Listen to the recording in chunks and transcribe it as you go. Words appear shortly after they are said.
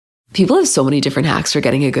People have so many different hacks for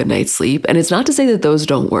getting a good night's sleep, and it's not to say that those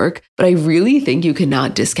don't work, but I really think you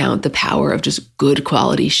cannot discount the power of just good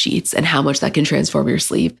quality sheets and how much that can transform your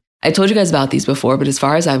sleep. I told you guys about these before, but as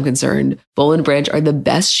far as I'm concerned, Boll and Branch are the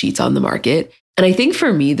best sheets on the market. And I think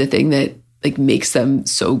for me, the thing that makes them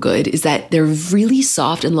so good is that they're really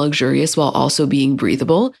soft and luxurious while also being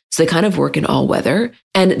breathable. So they kind of work in all weather.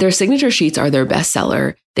 And their signature sheets are their best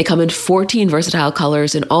seller. They come in 14 versatile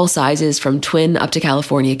colors in all sizes from twin up to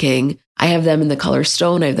California King. I have them in the color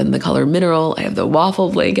stone. I have them in the color mineral. I have the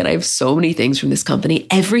waffle blanket. I have so many things from this company.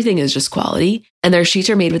 Everything is just quality. And their sheets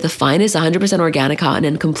are made with the finest 100% organic cotton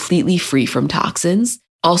and completely free from toxins.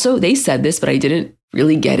 Also, they said this, but I didn't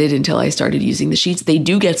really get it until I started using the sheets. They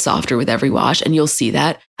do get softer with every wash, and you'll see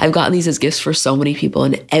that. I've gotten these as gifts for so many people,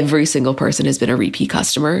 and every single person has been a repeat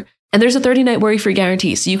customer. And there's a 30-night worry-free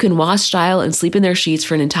guarantee, so you can wash, style, and sleep in their sheets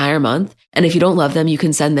for an entire month. And if you don't love them, you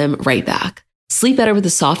can send them right back. Sleep better with the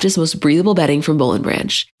softest, most breathable bedding from Boll and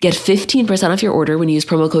Branch. Get 15% off your order when you use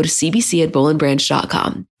promo code CBC at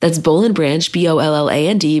bollandbranch.com. That's Boll and Branch,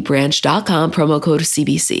 BOLLAND, branch.com, promo code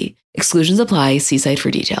CBC. Exclusions apply. See site for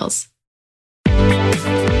details.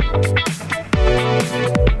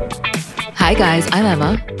 Hi guys, I'm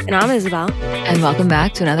Emma. And I'm Isabel. And welcome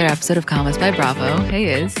back to another episode of Comments by Bravo.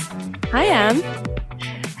 Hey Iz. Hi Em.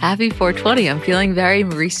 Happy 420. I'm feeling very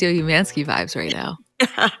Mauricio Umansky vibes right now.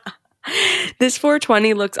 This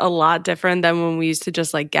 420 looks a lot different than when we used to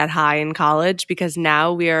just get high in college, because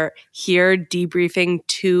now we are here debriefing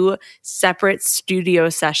 2 separate studio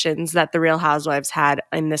sessions that The Real Housewives had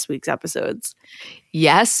in this week's episodes.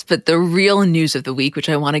 Yes, but the real news of the week, which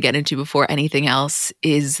I want to get into before anything else,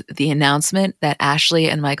 is the announcement that Ashley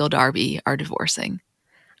and Michael Darby are divorcing.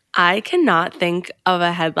 I cannot think of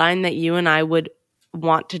a headline that you and I would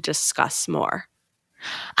want to discuss more.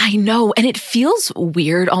 I know, and it feels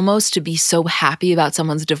weird almost to be so happy about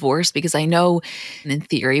someone's divorce, because I know in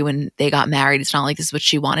theory when they got married, it's not like this is what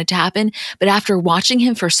she wanted to happen. But after watching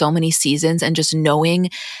him for so many seasons and just knowing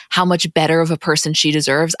how much better of a person she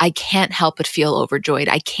deserves, I can't help but feel overjoyed.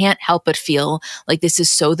 I can't help but feel like this is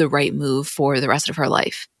so the right move for the rest of her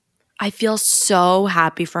life. I feel so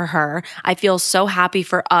happy for her. I feel so happy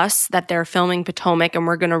for us that they're filming Potomac and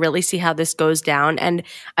we're going to really see how this goes down. And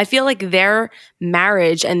I feel like their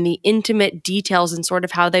marriage and the intimate details and sort of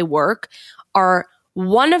how they work are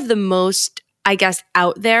one of the most, I guess,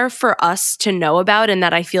 out there for us to know about, and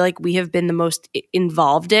that I feel like we have been the most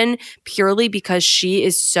involved in, purely because she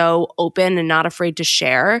is so open and not afraid to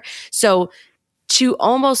share. So to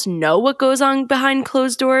almost know what goes on behind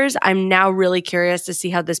closed doors, I'm now really curious to see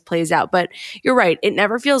how this plays out. But you're right, it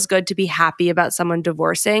never feels good to be happy about someone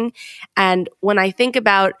divorcing. And when I think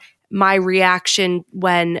about my reaction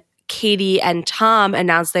when Katie and Tom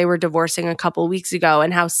announced they were divorcing a couple weeks ago,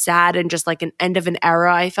 and how sad and just like an end of an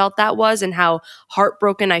era I felt that was, and how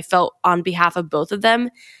heartbroken I felt on behalf of both of them,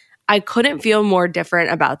 I couldn't feel more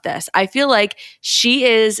different about this. I feel like she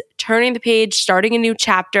is turning the page, starting a new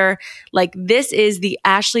chapter. Like, this is the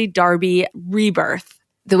Ashley Darby rebirth.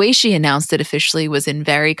 The way she announced it officially was in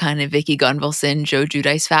very kind of Vicky Gunvalson, Joe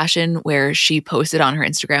Giudice fashion, where she posted on her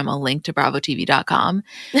Instagram a link to bravotv.com.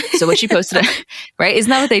 So what she posted, right?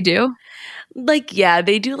 Isn't that what they do? Yeah,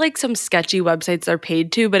 they do some sketchy websites they're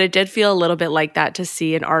paid to, but it did feel a little bit like that to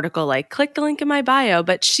see an article click the link in my bio,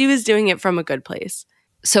 but she was doing it from a good place.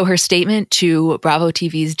 So her statement to Bravo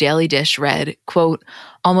TV's Daily Dish read, quote,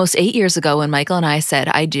 "Almost 8 years ago when Michael and I said,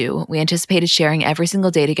 I do, we anticipated sharing every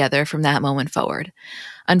single day together from that moment forward.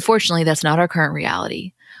 Unfortunately, that's not our current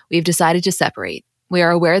reality. We have decided to separate. We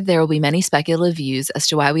are aware that there will be many speculative views as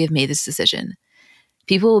to why we have made this decision.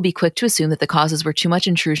 People will be quick to assume that the causes were too much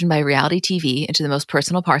intrusion by reality TV into the most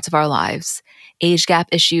personal parts of our lives, age gap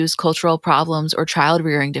issues, cultural problems, or child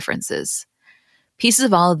rearing differences. Pieces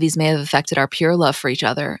of all of these may have affected our pure love for each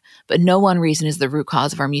other, but no one reason is the root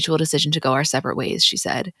cause of our mutual decision to go our separate ways," she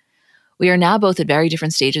said. "We are now both at very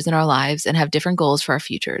different stages in our lives and have different goals for our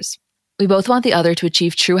futures. We both want the other to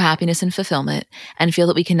achieve true happiness and fulfillment and feel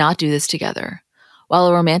that we cannot do this together. While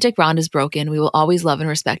a romantic bond is broken, we will always love and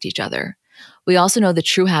respect each other. We also know that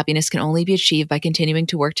true happiness can only be achieved by continuing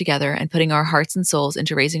to work together and putting our hearts and souls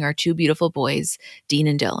into raising our 2 beautiful boys, Dean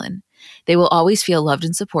and Dylan. They will always feel loved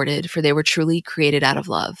and supported, for they were truly created out of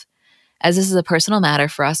love. As this is a personal matter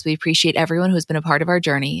for us, we appreciate everyone who has been a part of our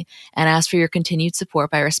journey and ask for your continued support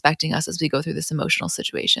by respecting us as we go through this emotional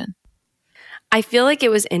situation." I feel like it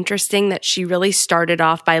was interesting that she really started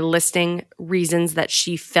off by listing reasons that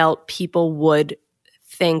she felt people would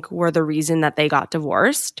think were the reason that they got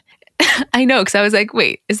divorced. I know, because I was like,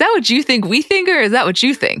 wait, is that what you think we think, or is that what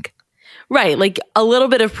you think? Right, a little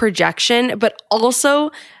bit of projection, but also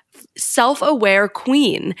self-aware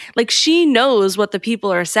queen. Like, she knows what the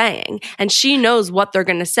people are saying and she knows what they're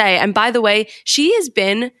going to say. And by the way, she has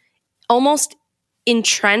been almost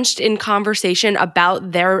entrenched in conversation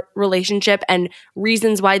about their relationship and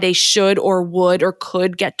reasons why they should or would or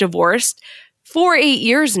could get divorced for 8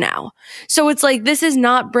 years now. So it's like, this is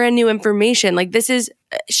not brand new information. Like, this is,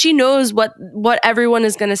 she knows what everyone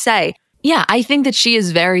is going to say. Yeah, I think that she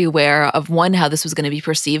is very aware of, one, how this was going to be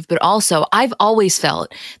perceived, but also I've always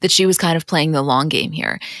felt that she was kind of playing the long game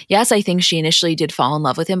here. Yes, I think she initially did fall in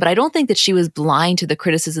love with him, but I don't think that she was blind to the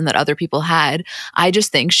criticism that other people had. I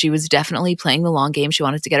just think she was definitely playing the long game. She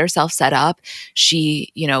wanted to get herself set up.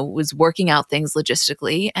 She, was working out things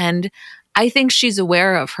logistically. And I think she's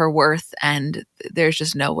aware of her worth, and there's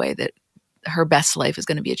just no way that her best life is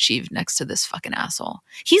going to be achieved next to this fucking asshole.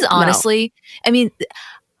 He's honestly,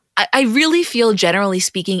 I really feel, generally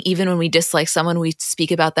speaking, even when we dislike someone, we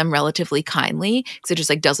speak about them relatively kindly because it just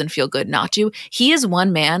like doesn't feel good not to. He is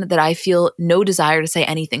one man that I feel no desire to say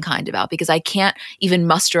anything kind about because I can't even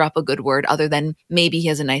muster up a good word other than maybe he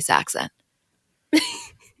has a nice accent.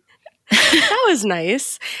 That was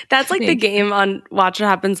nice. That's like the game on Watch What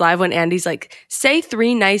Happens Live when Andy's like, say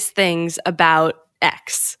 3 nice things about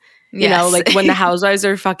X. Like when the housewives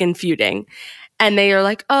are fucking feuding. And they are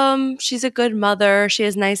like, she's a good mother. She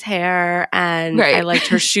has nice hair. And I liked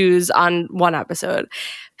her shoes on one episode.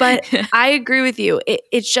 But I agree with you.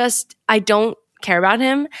 It's just, I don't care about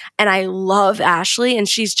him. And I love Ashley. And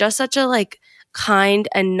she's just such a like kind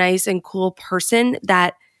and nice and cool person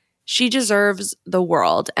that she deserves the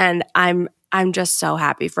world. And I'm just so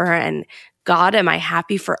happy for her. And God, am I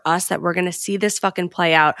happy for us that we're going to see this fucking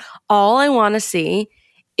play out. All I want to see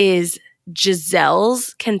is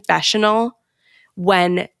Giselle's confessional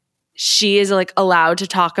when she is like allowed to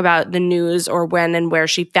talk about the news or when and where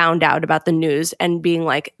she found out about the news and being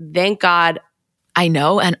like, thank God. I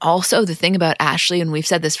know. And also the thing about Ashley, and we've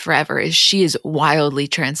said this forever, is she is wildly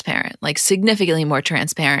transparent, like significantly more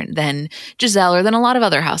transparent than Giselle or than a lot of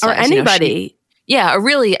other housewives. Or anybody. Or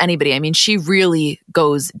really anybody. I mean, she really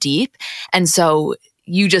goes deep. And so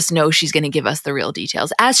you just know she's going to give us the real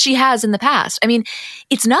details, as she has in the past. I mean,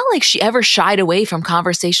 it's not like she ever shied away from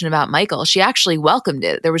conversation about Michael. She actually welcomed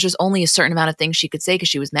it. There was just only a certain amount of things she could say because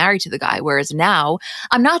she was married to the guy. Whereas now,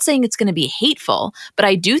 I'm not saying it's going to be hateful, but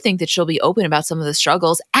I do think that she'll be open about some of the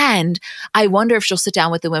struggles. And I wonder if she'll sit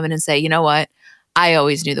down with the women and say, you know what? I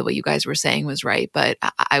always knew that what you guys were saying was right, but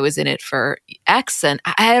I was in it for X. And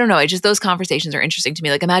I don't know. Those conversations are interesting to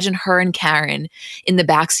me. Like, imagine her and Karen in the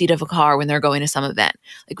backseat of a car when they're going to some event,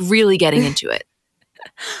 like really getting into it.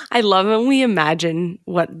 I love when we imagine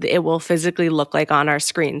what it will physically look like on our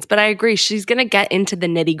screens. But I agree, she's going to get into the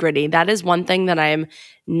nitty gritty. That is one thing that I'm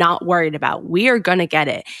not worried about. We are going to get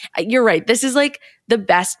it. You're right. This is like the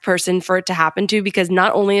best person for it to happen to, because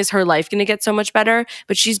not only is her life going to get so much better,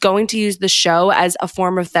 but she's going to use the show as a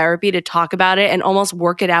form of therapy to talk about it and almost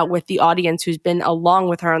work it out with the audience who's been along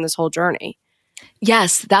with her on this whole journey.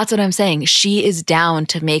 Yes, that's what I'm saying. She is down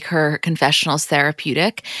to make her confessionals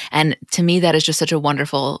therapeutic. And to me, that is just such a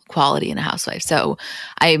wonderful quality in a housewife. So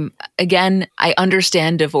I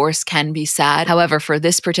understand divorce can be sad. However, for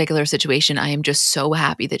this particular situation, I am just so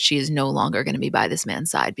happy that she is no longer going to be by this man's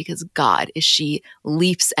side, because God, is she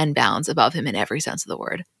leaps and bounds above him in every sense of the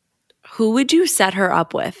word. Who would you set her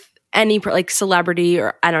up with? Any like celebrity,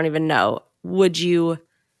 or I don't even know, would you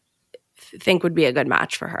think would be a good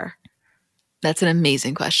match for her? That's an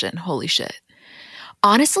amazing question. Holy shit.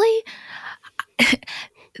 Honestly,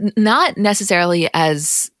 not necessarily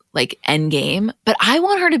as like endgame, but I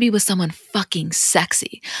want her to be with someone fucking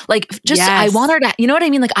sexy. Like just, yes. I want her to, you know what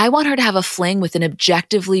I mean? Like I want her to have a fling with an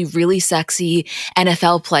objectively really sexy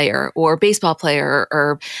NFL player or baseball player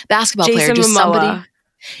or basketball Jason player. Just Momoa. Somebody.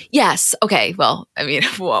 Yes. Okay. Well, I mean,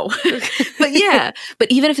 whoa. But yeah.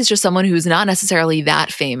 But even if it's just someone who's not necessarily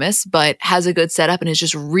that famous, but has a good setup and is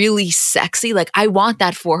just really sexy, like I want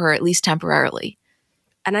that for her, at least temporarily.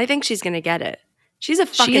 And I think she's going to get it. She's a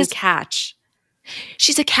fucking catch.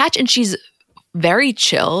 She's a catch, and she's very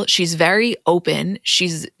chill. She's very open.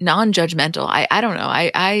 She's non-judgmental. I don't know.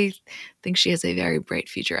 I think she has a very bright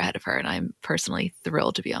future ahead of her, and I'm personally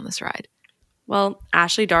thrilled to be on this ride. Well,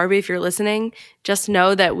 Ashley, Darby, if you're listening, just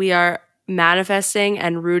know that we are manifesting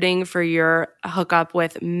and rooting for your hookup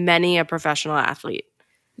with many a professional athlete.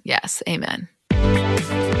 Yes, amen.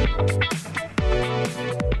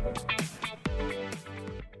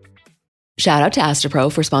 Shout out to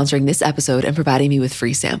Astapro for sponsoring this episode and providing me with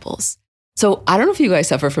free samples. So I don't know if you guys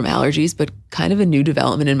suffer from allergies, but kind of a new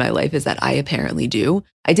development in my life is that I apparently do.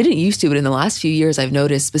 I didn't used to, but in the last few years, I've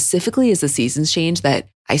noticed specifically as the seasons change that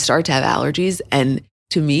I start to have allergies. And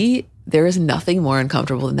to me, there is nothing more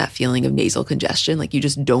uncomfortable than that feeling of nasal congestion. Like you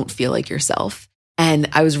just don't feel like yourself. And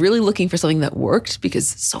I was really looking for something that worked because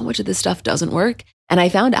so much of this stuff doesn't work. And I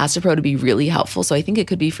found Astepro to be really helpful. So I think it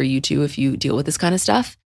could be for you too if you deal with this kind of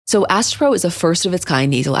stuff. So Astepro is a first of its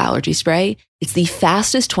kind nasal allergy spray. It's the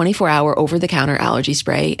fastest 24-hour over-the-counter allergy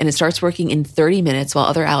spray, and it starts working in 30 minutes while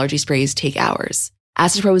other allergy sprays take hours.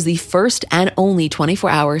 Astepro is the first and only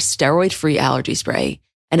 24-hour steroid-free allergy spray.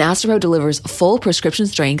 And Astepro delivers full prescription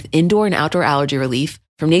strength indoor and outdoor allergy relief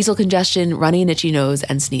from nasal congestion, runny and itchy nose,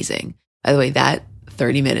 and sneezing. By the way, that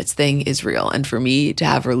 30 minutes thing is real. And for me to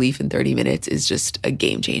have relief in 30 minutes is just a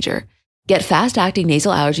game changer. Get fast-acting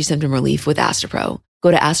nasal allergy symptom relief with Astepro. Go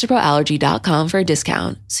to asteproallergy.com for a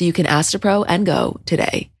discount so you can Astepro and go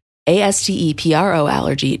today. ASTEPRO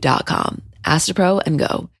allergy.com. Astepro and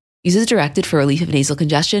go. Use as directed for relief of nasal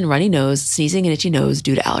congestion, runny nose, sneezing, and itchy nose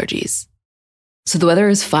due to allergies. So the weather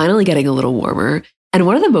is finally getting a little warmer. And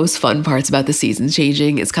one of the most fun parts about the seasons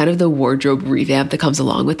changing is kind of the wardrobe revamp that comes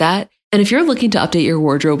along with that. And if you're looking to update your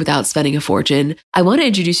wardrobe without spending a fortune, I want to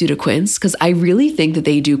introduce you to Quince because I really think that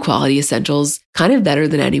they do quality essentials kind of better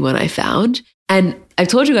than anyone I found. And I've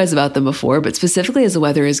told you guys about them before, but specifically as the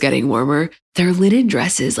weather is getting warmer, their linen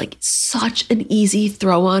dresses, like such an easy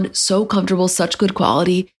throw on, so comfortable, such good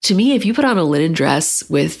quality. To me, if you put on a linen dress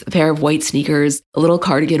with a pair of white sneakers, a little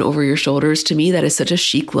cardigan over your shoulders, to me, that is such a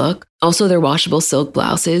chic look. Also, their washable silk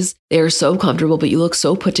blouses, they are so comfortable, but you look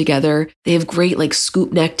so put together. They have great like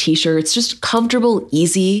scoop neck t-shirts, just comfortable,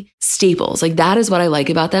 easy staples. Like that is what I like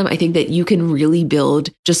about them. I think that you can really build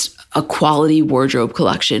just a quality wardrobe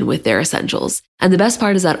collection with their essentials. And the best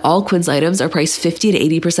part is that all Quince items are priced 50 to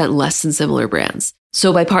 80% less than similar brands.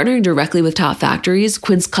 So by partnering directly with top factories,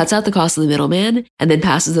 Quince cuts out the cost of the middleman and then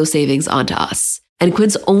passes those savings on to us. And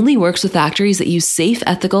Quince only works with factories that use safe,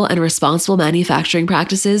 ethical, and responsible manufacturing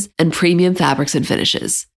practices and premium fabrics and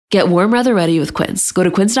finishes. Get warm weather ready with Quince. Go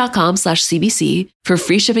to quince.com/CBC for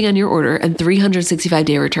free shipping on your order and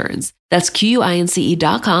 365-day returns. That's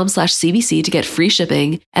QUINCE.com/CBC to get free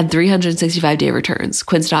shipping and 365-day returns.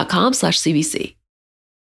 Quince.com/CBC.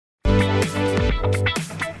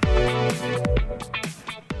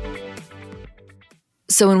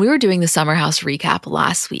 So when we were doing the Summer House recap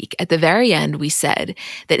last week, at the very end, we said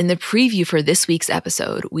that in the preview for this week's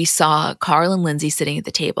episode, we saw Carl and Lindsay sitting at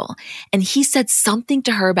the table. And he said something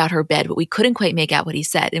to her about her bed, but we couldn't quite make out what he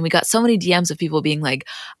said. And we got so many DMs of people being like,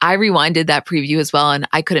 I rewinded that preview as well, and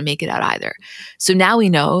I couldn't make it out either. So now we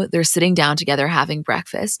know they're sitting down together having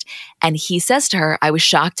breakfast. And he says to her, I was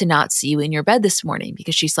shocked to not see you in your bed this morning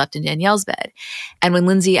because she slept in Danielle's bed. And when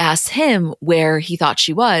Lindsay asks him where he thought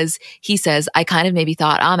she was, he says, I kind of maybe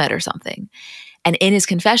thought Ahmed or something. And in his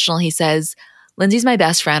confessional, he says, Lindsay's my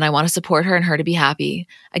best friend. I want to support her and her to be happy.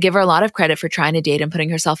 I give her a lot of credit for trying to date and putting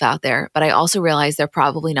herself out there, but I also realize they're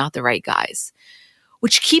probably not the right guys.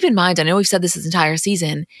 Which, keep in mind, I know we've said this entire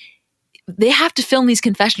season, they have to film these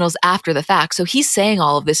confessionals after the fact. So he's saying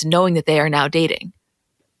all of this knowing that they are now dating.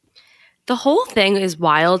 The whole thing is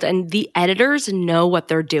wild, and the editors know what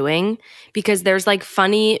they're doing because there's like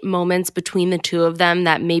funny moments between the two of them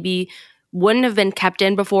that maybe wouldn't have been kept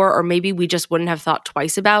in before, or maybe we just wouldn't have thought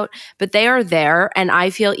twice about, but they are there. And I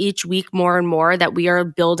feel each week more and more that we are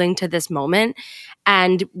building to this moment.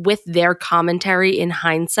 And with their commentary in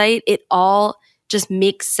hindsight, it all just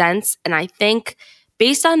makes sense. And I think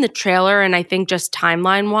based on the trailer, and I think just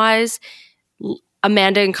timeline wise,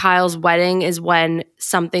 Amanda and Kyle's wedding is when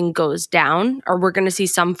something goes down, or we're going to see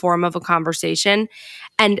some form of a conversation.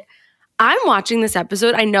 And I'm watching this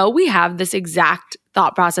episode. I know we have this exact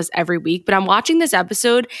thought process every week, but I'm watching this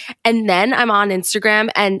episode and then I'm on Instagram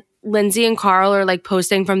and Lindsay and Carl are like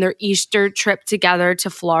posting from their Easter trip together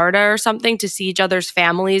to Florida or something to see each other's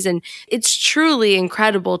families. And it's truly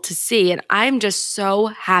incredible to see. And I'm just so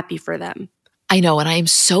happy for them. I know, and I am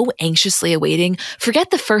so anxiously awaiting.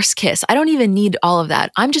 Forget the first kiss. I don't even need all of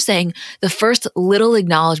that. I'm just saying the first little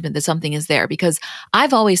acknowledgement that something is there, because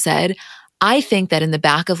I've always said, I think that in the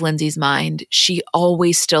back of Lindsay's mind, she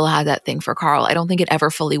always still had that thing for Carl. I don't think it ever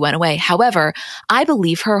fully went away. However, I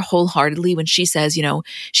believe her wholeheartedly when she says, you know,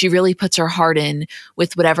 she really puts her heart in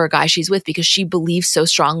with whatever guy she's with because she believes so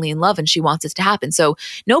strongly in love and she wants it to happen. So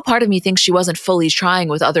no part of me thinks she wasn't fully trying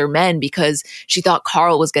with other men because she thought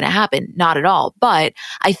Carl was going to happen. Not at all. But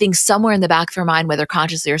I think somewhere in the back of her mind, whether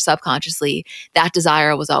consciously or subconsciously, that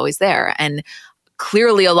desire was always there. And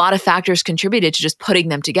clearly, a lot of factors contributed to just putting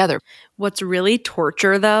them together. What's really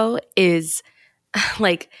torture, though, is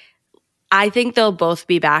like, I think they'll both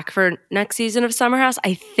be back for next season of Summer House.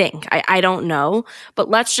 I think. I don't know.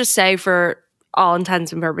 But let's just say for all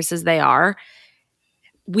intents and purposes, they are.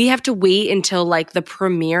 we have to wait until like the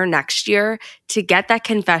premiere next year to get that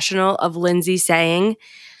confessional of Lindsay saying,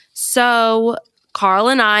 so Carl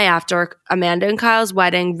and I, after Amanda and Kyle's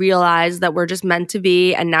wedding, realized that we're just meant to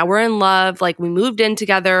be, and now we're in love. Like, we moved in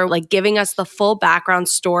together, like giving us the full background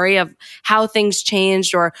story of how things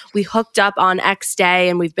changed, or we hooked up on X day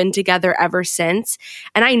and we've been together ever since.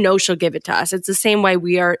 And I know she'll give it to us. It's the same way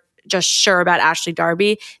we are just sure about Ashley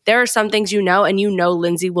Darby. There are some things and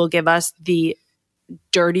Lindsay will give us the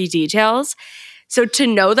dirty details. So to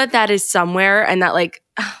know that that is somewhere and that like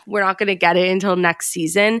we're not going to get it until next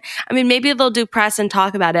season. I mean, maybe they'll do press and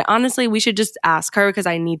talk about it. Honestly, we should just ask her because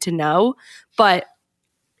I need to know. But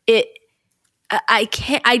I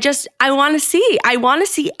want to see. I want to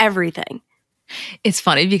see everything. It's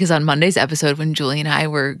funny because on Monday's episode, when Julie and I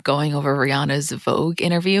were going over Rihanna's Vogue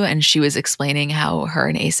interview, and she was explaining how her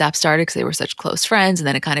and ASAP started because they were such close friends, and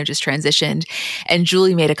then it kind of just transitioned. And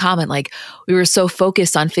Julie made a comment like, we were so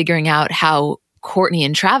focused on figuring out how Courtney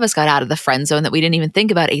and Travis got out of the friend zone that we didn't even think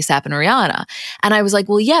about ASAP and Rihanna. And I was like,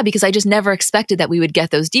 well, yeah, because I just never expected that we would get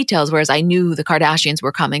those details, whereas I knew the Kardashians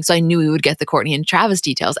were coming, so I knew we would get the Courtney and Travis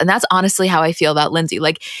details. And that's honestly how I feel about Lindsay.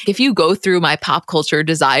 Like, if you go through my pop culture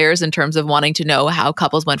desires in terms of wanting to know how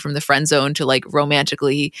couples went from the friend zone to like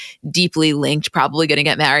romantically, deeply linked, probably going to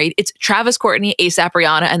get married, it's Travis, Courtney, ASAP,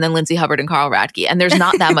 Rihanna, and then Lindsay Hubbard and Carl Radke. And there's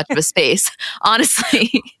not that much of a space,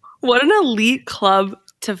 honestly. What an elite club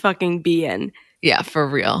to fucking be in. Yeah, for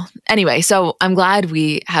real. Anyway, so I'm glad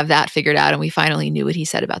we have that figured out and we finally knew what he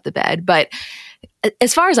said about the bed. But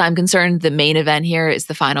as far as I'm concerned, the main event here is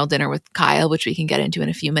the final dinner with Kyle, which we can get into in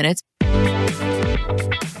a few minutes.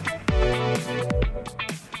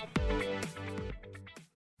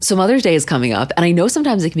 So Mother's Day is coming up, and I know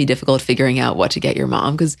sometimes it can be difficult figuring out what to get your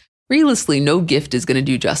mom because realistically, no gift is going to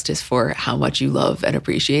do justice for how much you love and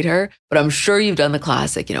appreciate her. But I'm sure you've done the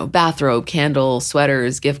classic, bathrobe, candle,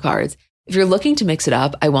 sweaters, gift cards. If you're looking to mix it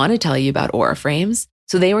up, I want to tell you about Aura Frames.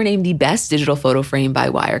 So they were named the best digital photo frame by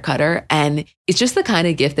Wirecutter. And it's just the kind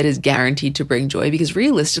of gift that is guaranteed to bring joy because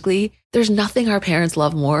realistically, there's nothing our parents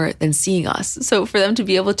love more than seeing us. So for them to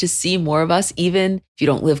be able to see more of us, even if you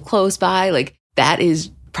don't live close by, like that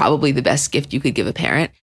is probably the best gift you could give a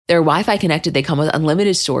parent. They're Wi-Fi connected. They come with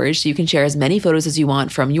unlimited storage, so you can share as many photos as you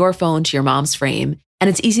want from your phone to your mom's frame. And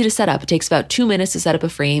it's easy to set up. It takes about 2 minutes to set up a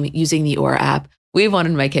frame using the Aura app. We have one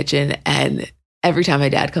in my kitchen, and every time my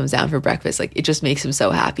dad comes down for breakfast, like it just makes him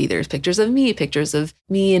so happy. There's pictures of me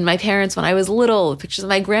and my parents when I was little, pictures of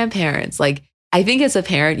my grandparents. Like, I think as a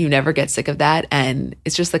parent, you never get sick of that. And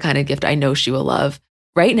it's just the kind of gift I know she will love.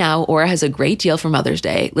 Right now, Aura has a great deal for Mother's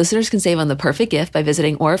Day. Listeners can save on the perfect gift by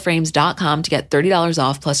visiting auraframes.com to get $30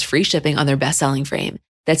 off plus free shipping on their best-selling frame.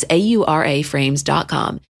 That's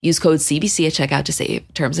AURAframes.com. Use code CBC at checkout to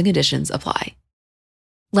save. Terms and conditions apply.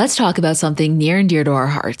 Let's talk about something near and dear to our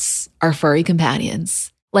hearts, our furry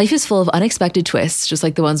companions. Life is full of unexpected twists, just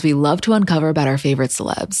like the ones we love to uncover about our favorite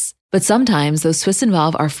celebs. But sometimes those twists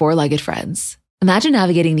involve our four-legged friends. Imagine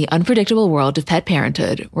navigating the unpredictable world of pet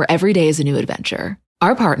parenthood, where every day is a new adventure.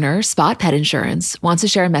 Our partner, Spot Pet Insurance, wants to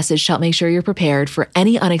share a message to help make sure you're prepared for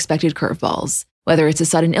any unexpected curveballs, whether it's a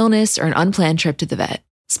sudden illness or an unplanned trip to the vet.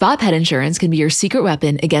 Spot Pet Insurance can be your secret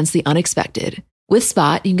weapon against the unexpected. With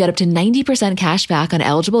Spot, you can get up to 90% cash back on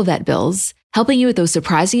eligible vet bills, helping you with those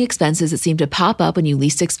surprising expenses that seem to pop up when you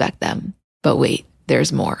least expect them. But wait,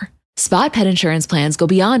 there's more. Spot Pet Insurance plans go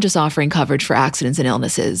beyond just offering coverage for accidents and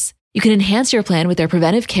illnesses. You can enhance your plan with their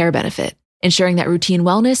preventive care benefit, ensuring that routine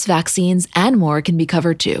wellness, vaccines, and more can be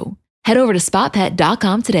covered too. Head over to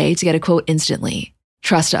spotpet.com today to get a quote instantly.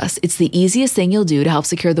 Trust us, it's the easiest thing you'll do to help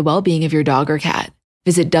secure the well-being of your dog or cat.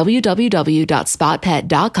 Visit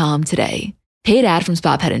www.spotpet.com today. Paid ad from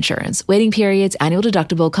Spot Pet Insurance. Waiting periods, annual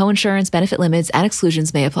deductible, coinsurance, benefit limits, and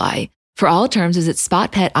exclusions may apply. For all terms, visit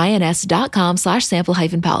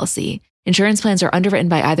spotpetins.com/sample-policy. Insurance plans are underwritten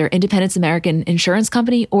by either Independence American Insurance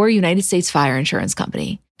Company or United States Fire Insurance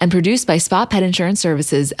Company and produced by Spot Pet Insurance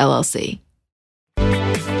Services, LLC.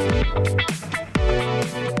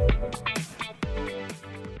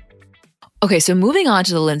 Okay, so moving on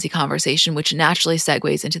to the Lindsay conversation, which naturally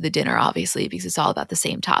segues into the dinner, obviously, because it's all about the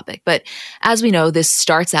same topic. But as we know, this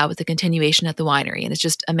starts out with the continuation at the winery, and it's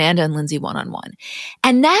just Amanda and Lindsay one-on-one.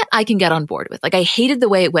 And that I can get on board with. Like, I hated the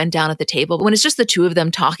way it went down at the table, but when it's just the two of them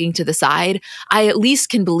talking to the side, I at least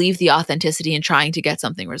can believe the authenticity in trying to get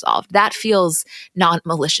something resolved. That feels not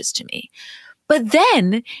malicious to me. But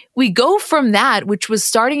then we go from that, which was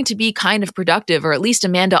starting to be kind of productive, or at least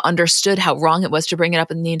Amanda understood how wrong it was to bring it up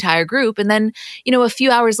in the entire group. And then, a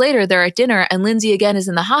few hours later, they're at dinner and Lindsay again is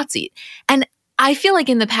in the hot seat. And I feel like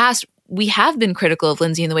in the past, we have been critical of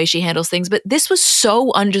Lindsay and the way she handles things, but this was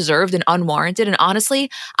so undeserved and unwarranted. And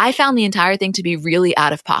honestly, I found the entire thing to be really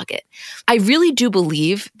out of pocket. I really do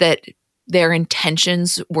believe that their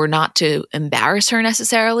intentions were not to embarrass her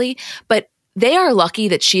necessarily, but they are lucky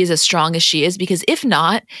that she is as strong as she is, because if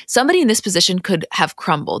not, somebody in this position could have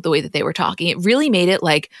crumbled the way that they were talking. It really made it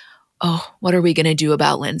like, oh, what are we going to do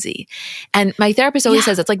about Lindsay? And my therapist always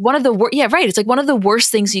says it's like one of the it's like one of the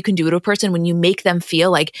worst things you can do to a person when you make them feel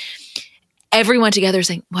like everyone together is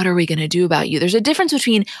saying, what are we going to do about you? There's a difference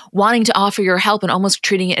between wanting to offer your help and almost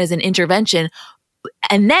treating it as an intervention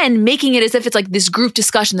and then making it as if it's like this group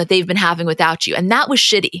discussion that they've been having without you. And that was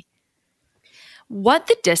shitty. What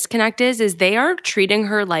the disconnect is they are treating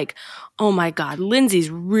her like, oh my God, Lindsay's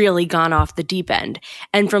really gone off the deep end.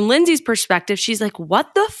 And from Lindsay's perspective, she's like,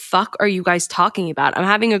 what the fuck are you guys talking about? I'm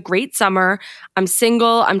having a great summer. I'm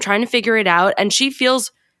single. I'm trying to figure it out. And she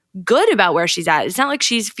feels good about where she's at. It's not like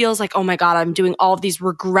she feels like, oh my God, I'm doing all of these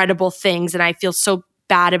regrettable things and I feel so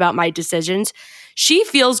bad about my decisions. She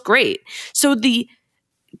feels great. So the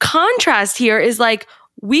contrast here is like,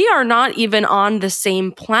 we are not even on the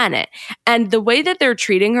same planet. And the way that they're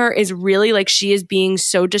treating her is really like she is being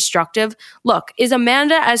so destructive. Look, is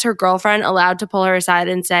Amanda as her girlfriend allowed to pull her aside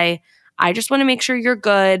and say, I just want to make sure you're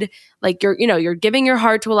good. Like you're giving your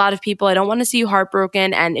heart to a lot of people. I don't want to see you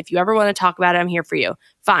heartbroken. And if you ever want to talk about it, I'm here for you.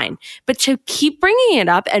 Fine. But to keep bringing it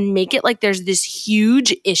up and make it like there's this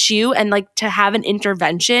huge issue and like to have an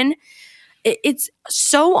intervention, it's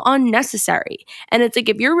so unnecessary. And it's like,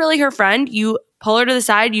 if you're really her friend, you pull her to the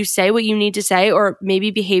side, you say what you need to say, or maybe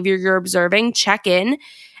behavior you're observing, check in.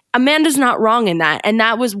 Amanda's not wrong in that. And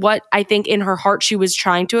that was what I think in her heart she was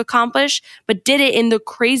trying to accomplish, but did it in the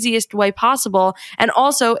craziest way possible. And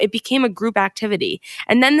also it became a group activity.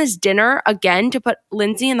 And then this dinner, again, to put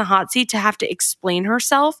Lindsay in the hot seat to have to explain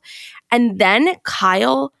herself. And then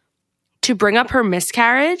Kyle to bring up her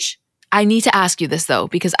miscarriage. I need to ask you this though,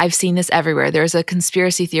 because I've seen this everywhere. There's a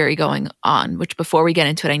conspiracy theory going on, which before we get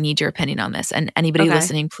into it, I need your opinion on this. And anybody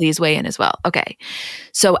listening, please weigh in as well. Okay.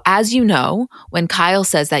 So as you know, when Kyle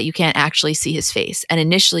says that, you can't actually see his face. And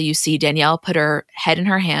initially you see Danielle put her head in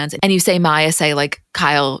her hands and you say Maya say like,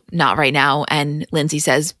 Kyle, not right now. And Lindsay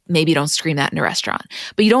says, maybe don't scream that in a restaurant.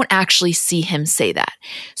 But you don't actually see him say that.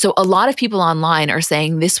 So a lot of people online are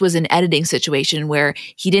saying this was an editing situation where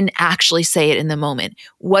he didn't actually say it in the moment.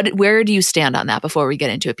 Where do you stand on that before we get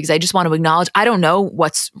into it? Because I just want to acknowledge, I don't know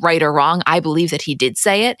what's right or wrong. I believe that he did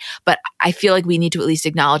say it, but I feel like we need to at least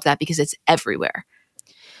acknowledge that because it's everywhere.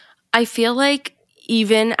 I feel like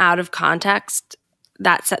even out of context,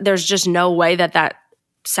 there's just no way that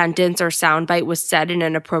sentence or soundbite was said in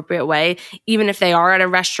an appropriate way, even if they are at a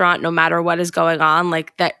restaurant, no matter what is going on.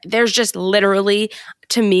 Like that, there's just literally,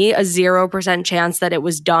 to me, a 0% chance that it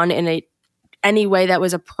was done in any way that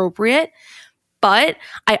was appropriate. But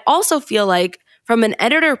I also feel like from an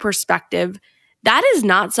editor perspective, that is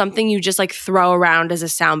not something you just like throw around as a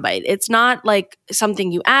soundbite. It's not like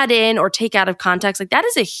something you add in or take out of context. Like that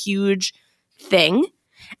is a huge thing.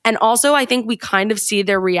 And also, I think we kind of see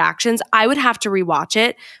their reactions. I would have to rewatch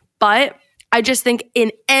it, but I just think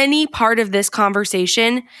in any part of this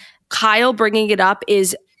conversation, Kyle bringing it up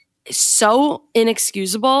is so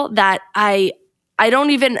inexcusable that I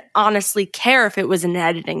don't even honestly care if it was an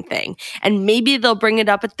editing thing. And maybe they'll bring it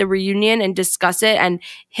up at the reunion and discuss it, and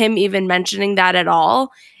him even mentioning that at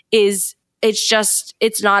all it's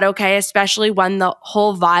not okay, especially when the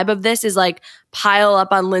whole vibe of this is like pile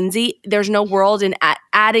up on Lindsay. There's no world in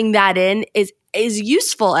adding that in is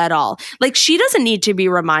useful at all. Like she doesn't need to be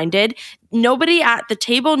reminded. Nobody at the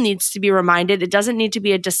table needs to be reminded. It doesn't need to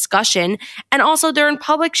be a discussion. And also they're in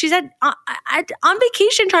public. She's on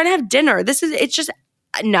vacation trying to have dinner. It's just,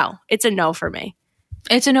 no, it's a no for me.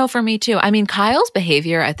 It's a no for me too. I mean, Kyle's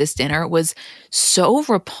behavior at this dinner was so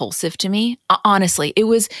repulsive to me. Honestly, it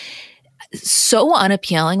was so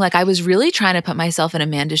unappealing. Like I was really trying to put myself in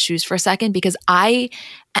Amanda's shoes for a second because I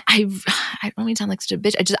don't mean to sound like such a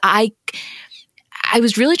bitch. I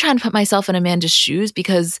was really trying to put myself in Amanda's shoes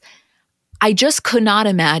because I just could not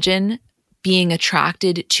imagine being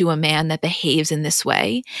attracted to a man that behaves in this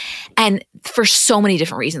way. And for so many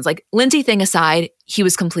different reasons, like Lindsay thing aside, he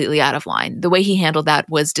was completely out of line. The way he handled that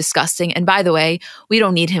was disgusting. And by the way, we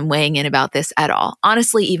don't need him weighing in about this at all.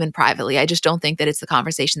 Honestly, even privately, I just don't think that it's the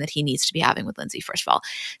conversation that he needs to be having with Lindsay, first of all.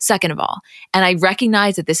 Second of all, and I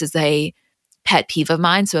recognize that this is a pet peeve of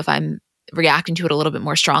mine. So if I'm reacting to it a little bit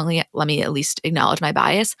more strongly, let me at least acknowledge my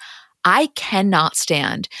bias. I cannot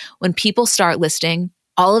stand when people start listing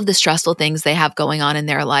all of the stressful things they have going on in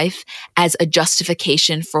their life as a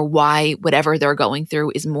justification for why whatever they're going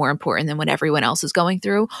through is more important than what everyone else is going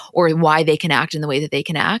through, or why they can act in the way that they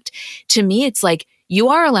can act. To me, it's like, you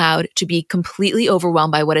are allowed to be completely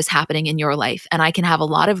overwhelmed by what is happening in your life, and I can have a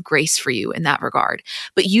lot of grace for you in that regard.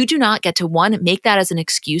 But you do not get to, one, make that as an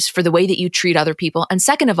excuse for the way that you treat other people. And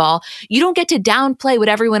second of all, you don't get to downplay what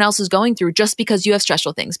everyone else is going through just because you have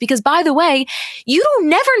stressful things. Because by the way, you don't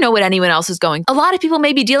never know what anyone else is going. A lot of people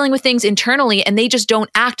may be dealing with things internally and they just don't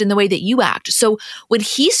act in the way that you act. So when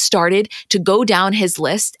he started to go down his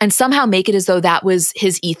list and somehow make it as though that was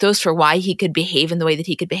his ethos for why he could behave in the way that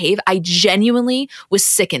he could behave, I genuinely was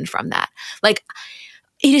sickened from that. Like,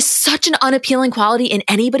 it is such an unappealing quality in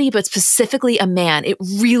anybody, but specifically a man. It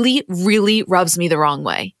really, really rubs me the wrong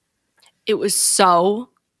way. It was so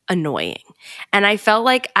annoying. And I felt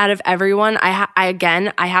like out of everyone, I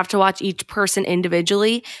have to watch each person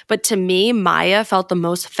individually. But to me, Maya felt the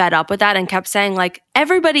most fed up with that and kept saying, like,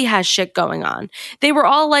 everybody has shit going on. They were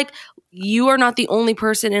all like, you are not the only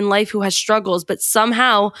person in life who has struggles, but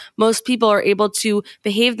somehow most people are able to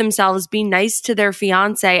behave themselves, be nice to their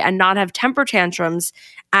fiance, and not have temper tantrums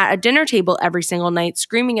at a dinner table every single night,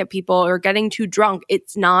 screaming at people or getting too drunk.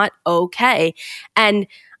 It's not okay. And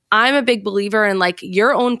I'm a big believer in, like,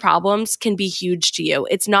 your own problems can be huge to you.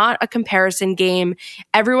 It's not a comparison game.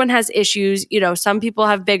 Everyone has issues. You know, some people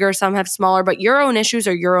have bigger, some have smaller, but your own issues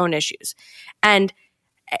are your own issues. And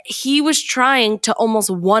he was trying to almost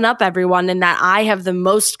one up everyone in that I have the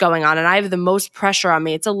most going on and I have the most pressure on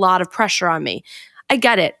me. It's a lot of pressure on me. I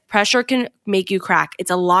get it. Pressure can make you crack. It's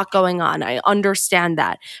a lot going on. I understand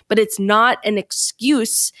that. But it's not an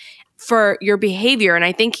excuse for your behavior. And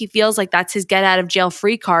I think he feels like that's his get out of jail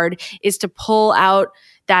free card, is to pull out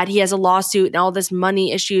that he has a lawsuit and all this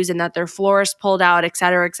money issues and that their florist pulled out, et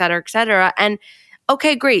cetera, et cetera, et cetera. And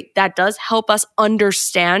okay, great. That does help us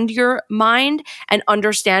understand your mind and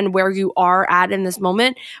understand where you are at in this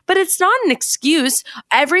moment. But it's not an excuse.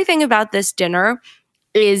 Everything about this dinner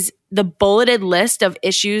is the bulleted list of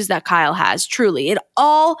issues that Kyle has. Truly, it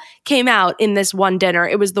all came out in this one dinner.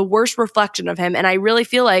 It was the worst reflection of him. And I really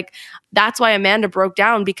feel like that's why Amanda broke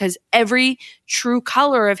down, because every true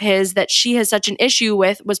color of his that she has such an issue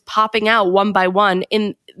with was popping out one by one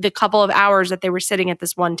in the couple of hours that they were sitting at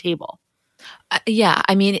this one table. Yeah,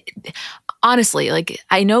 I mean, honestly, like,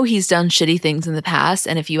 I know he's done shitty things in the past,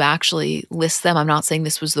 and if you actually list them, I'm not saying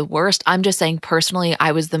this was the worst. I'm just saying personally,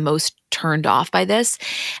 I was the most turned off by this.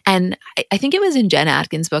 And I think it was in Jen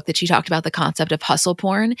Atkin's book that she talked about the concept of hustle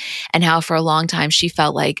porn and how for a long time she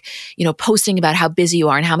felt like, you know, posting about how busy you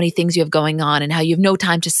are and how many things you have going on and how you have no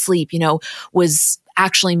time to sleep, you know, was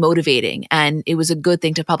actually motivating and it was a good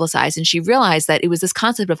thing to publicize. And she realized that it was this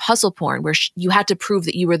concept of hustle porn where you had to prove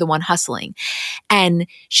that you were the one hustling. And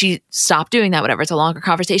she stopped doing that, whatever. It's a longer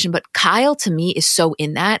conversation. But Kyle, to me, is so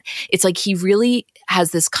in that. It's like he really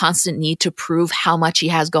has this constant need to prove how much he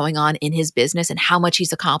has going on in his business and how much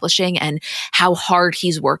he's accomplishing and how hard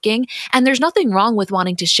he's working. And there's nothing wrong with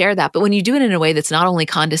wanting to share that. But when you do it in a way that's not only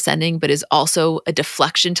condescending, but is also a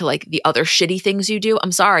deflection to like the other shitty things you do,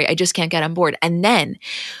 I'm sorry, I just can't get on board. And then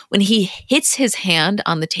when he hits his hand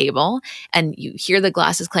on the table and you hear the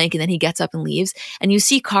glasses clank and then he gets up and leaves and you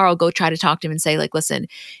see Carl go try to talk to him and say, like, listen,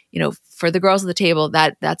 you know, for the girls at the table,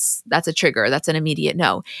 that's a trigger. That's an immediate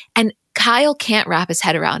no. And Kyle can't wrap his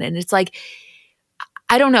head around it. And it's like,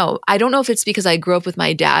 I don't know. I don't know if it's because I grew up with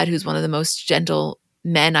my dad, who's one of the most gentle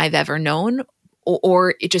men I've ever known,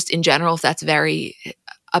 or it just in general, if that's very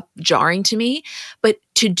jarring to me. But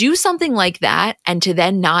to do something like that and to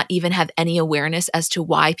then not even have any awareness as to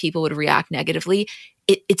why people would react negatively,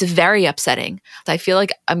 it's very upsetting. I feel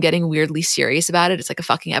like I'm getting weirdly serious about it. It's like a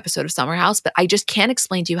fucking episode of Summer House, but I just can't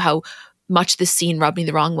explain to you how much this scene rubbed me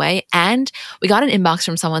the wrong way. And we got an inbox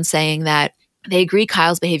from someone saying that they agree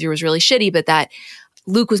Kyle's behavior was really shitty, but that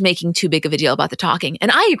Luke was making too big of a deal about the talking. And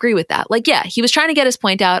I agree with that. Like, yeah, he was trying to get his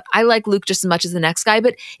point out. I like Luke just as much as the next guy,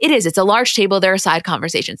 but it's a large table. There are side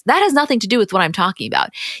conversations. That has nothing to do with what I'm talking about.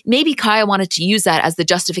 Maybe Kyle wanted to use that as the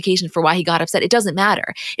justification for why he got upset. It doesn't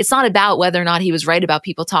matter. It's not about whether or not he was right about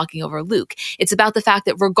people talking over Luke. It's about the fact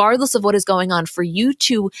that regardless of what is going on, for you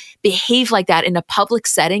to behave like that in a public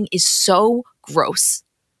setting is so gross.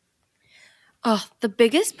 Oh, the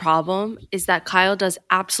biggest problem is that Kyle does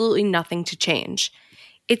absolutely nothing to change.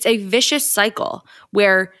 It's a vicious cycle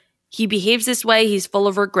where he behaves this way, he's full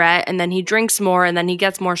of regret, and then he drinks more, and then he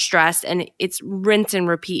gets more stressed, and it's rinse and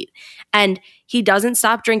repeat. And he doesn't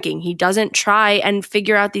stop drinking. He doesn't try and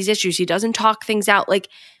figure out these issues. He doesn't talk things out. Like,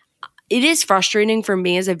 it is frustrating for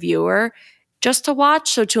me as a viewer just to watch.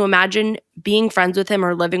 So to imagine being friends with him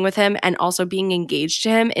or living with him and also being engaged to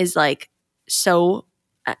him is like so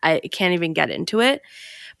I can't even get into it.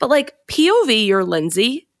 But like POV, you're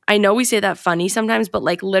Lindsay. I know we say that funny sometimes, but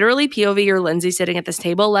like literally POV, you're Lindsay sitting at this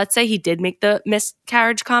table. Let's say he did make the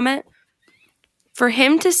miscarriage comment. For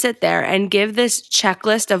him to sit there and give this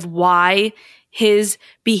checklist of why his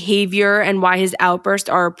behavior and why his outbursts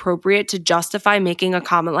are appropriate to justify making a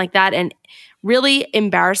comment like that and really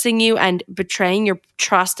embarrassing you and betraying your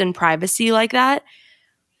trust and privacy like that,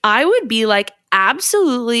 I would be like,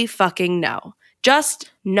 absolutely fucking no.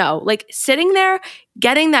 Just no. Like sitting there,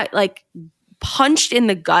 getting that like punched in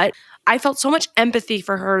the gut. I felt so much empathy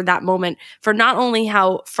for her in that moment, for not only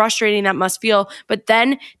how frustrating that must feel, but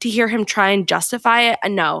then to hear him try and justify it. A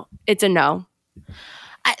no. It's a no.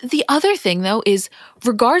 The other thing, though, is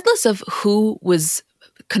regardless of who was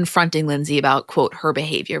confronting Lindsay about, quote, her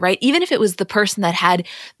behavior, right? Even if it was the person that had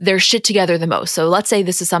their shit together the most. So let's say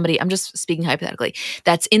this is somebody, I'm just speaking hypothetically,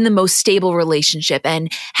 that's in the most stable relationship and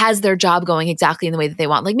has their job going exactly in the way that they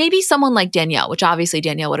want. Like maybe someone like Danielle, which obviously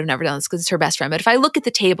Danielle would have never done this because it's her best friend. But if I look at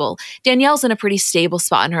the table, Danielle's in a pretty stable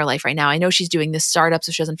spot in her life right now. I know she's doing this startup,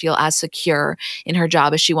 so she doesn't feel as secure in her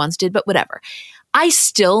job as she once did, but whatever. I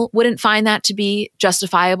still wouldn't find that to be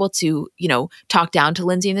justifiable to, talk down to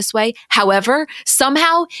Lindsay in this way. However,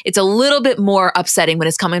 somehow it's a little bit more upsetting when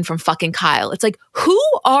it's coming from fucking Kyle. It's like, who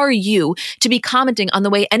are you to be commenting on the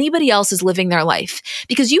way anybody else is living their life?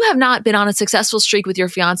 Because you have not been on a successful streak with your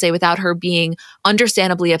fiance without her being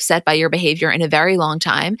understandably upset by your behavior in a very long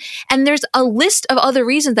time. And there's a list of other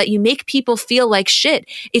reasons that you make people feel like shit.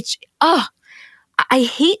 I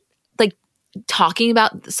hate talking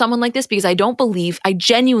about someone like this because I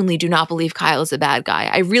genuinely do not believe Kyle is a bad guy.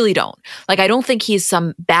 I really don't. Like, I don't think he's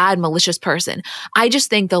some bad, malicious person. I just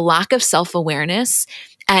think the lack of self-awareness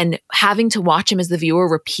and having to watch him as the viewer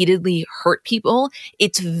repeatedly hurt people,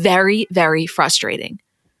 it's very, very frustrating.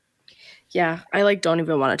 Yeah, I don't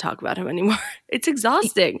even want to talk about him anymore. It's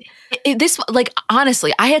exhausting.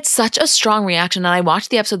 Honestly, I had such a strong reaction, and I watched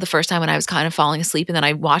the episode the first time when I was kind of falling asleep, and then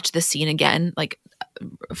I watched the scene again,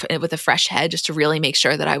 with a fresh head, just to really make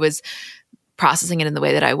sure that I was processing it in the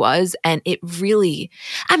way that I was. And it really,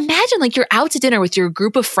 imagine you're out to dinner with your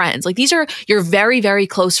group of friends. These are your very, very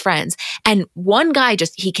close friends. And one guy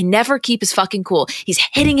he can never keep his fucking cool. He's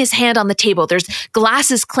hitting his hand on the table. There's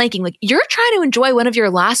glasses clanking. You're trying to enjoy one of your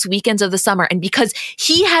last weekends of the summer. And because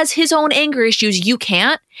he has his own anger issues, you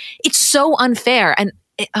can't. It's so unfair. And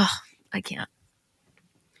I can't.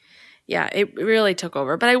 Yeah, it really took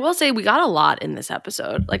over. But I will say we got a lot in this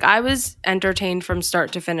episode. I was entertained from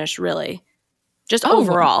start to finish, really. Just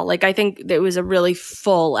overall. I think it was a really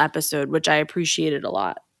full episode, which I appreciated a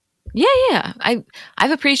lot. Yeah.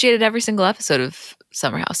 I've appreciated every single episode of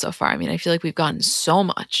Summer House so far. I mean, I feel like we've gotten so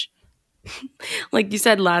much. Like you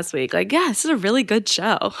said last week, this is a really good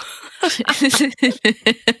show.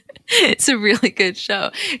 It's a really good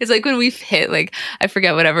show. It's like when we've hit, I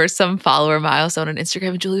forget whatever, some follower milestone on Instagram,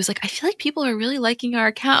 and Julie was like, I feel like people are really liking our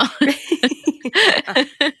account.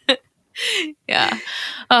 Yeah.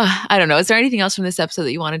 I don't know. Is there anything else from this episode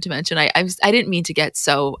that you wanted to mention? I didn't mean to get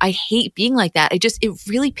so, I hate being like that. It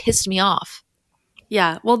really pissed me off.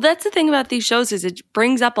 Yeah. Well, that's the thing about these shows is it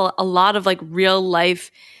brings up a lot of real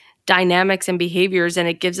life dynamics and behaviors, and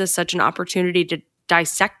it gives us such an opportunity to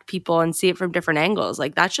dissect people and see it from different angles.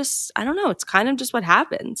 That's just, I don't know, it's kind of just what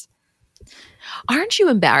happens. Aren't you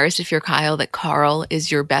embarrassed if you're Kyle that Carl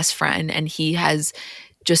is your best friend and he has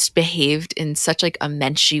just behaved in such a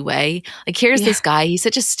menschy way? Here's this guy, he's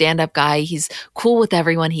such a stand-up guy, he's cool with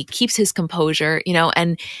everyone, he keeps his composure,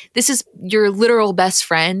 and this is your literal best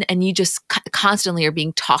friend, and you just constantly are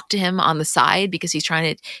being talked to him on the side because he's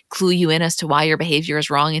trying to clue you in as to why your behavior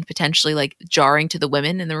is wrong and potentially jarring to the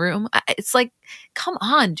women in the room. It's come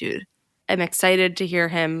on, dude. I'm excited to hear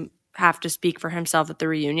him have to speak for himself at the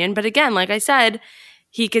reunion, but again, like I said,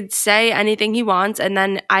 he could say anything he wants, and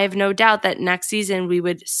then I have no doubt that next season we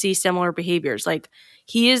would see similar behaviors.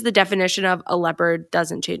 He is the definition of a leopard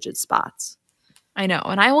doesn't change its spots. I know,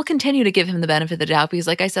 and I will continue to give him the benefit of the doubt because,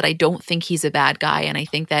 like I said, I don't think he's a bad guy, and I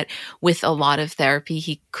think that with a lot of therapy,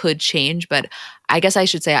 he could change, but I guess I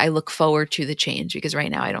should say I look forward to the change because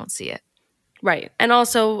right now I don't see it. Right. And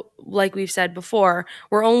also, like we've said before,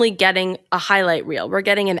 we're only getting a highlight reel. We're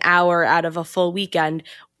getting an hour out of a full weekend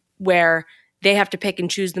where they have to pick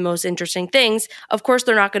and choose the most interesting things. Of course,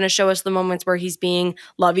 they're not going to show us the moments where he's being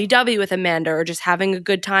lovey-dovey with Amanda or just having a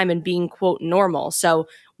good time and being, quote, normal. So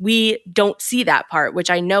we don't see that part,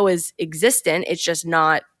 which I know is existent. It's just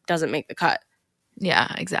doesn't make the cut.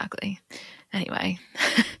 Yeah, exactly. Anyway,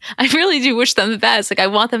 I really do wish them the best. Like, I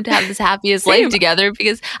want them to have this happiest life together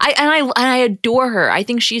because I adore her. I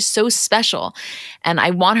think she's so special, and I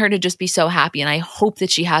want her to just be so happy. And I hope that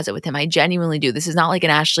she has it with him. I genuinely do. This is not like an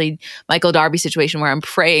Ashley Michael Darby situation where I'm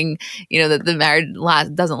praying, that the marriage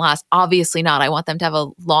doesn't last. Obviously not. I want them to have a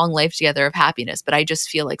long life together of happiness. But I just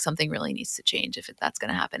feel like something really needs to change if that's going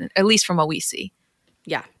to happen, at least from what we see.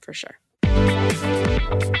 Yeah, for sure.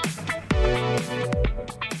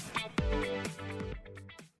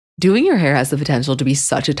 Doing your hair has the potential to be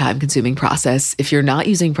such a time-consuming process if you're not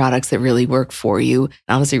using products that really work for you and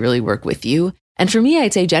honestly really work with you. And for me,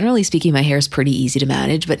 I'd say generally speaking, my hair is pretty easy to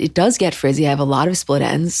manage, but it does get frizzy. I have a lot of split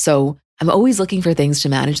ends, so I'm always looking for things to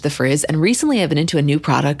manage the frizz. And recently I've been into a new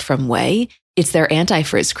product from Way. It's their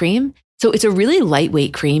anti-frizz cream. So it's a really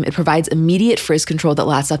lightweight cream. It provides immediate frizz control that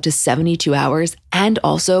lasts up to 72 hours and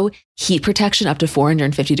also heat protection up to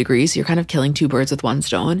 450 degrees. So you're kind of killing two birds with one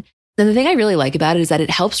stone. And the thing I really like about it is that it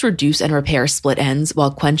helps reduce and repair split ends while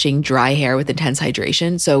quenching dry hair with intense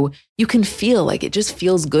hydration. So you can feel like it just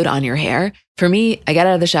feels good on your hair. For me, I get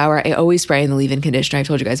out of the shower, I always spray in the leave-in conditioner. I've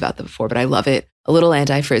told you guys about that before, but I love it. A little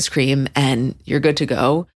anti-frizz cream and you're good to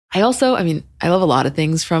go. I love a lot of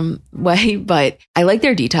things from Way, but I like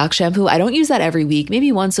their detox shampoo. I don't use that every week,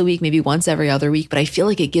 maybe once a week, maybe once every other week, but I feel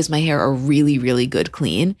like it gives my hair a really, really good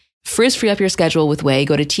clean. Frizz free up your schedule with Way.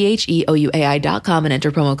 Go to THEOUAI.com and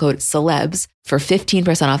enter promo code celebs for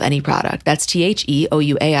 15% off any product. That's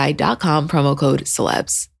THEOUAI.com, promo code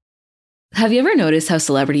celebs. Have you ever noticed how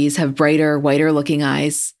celebrities have brighter, whiter looking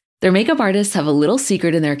eyes? Their makeup artists have a little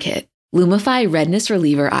secret in their kit: Lumify Redness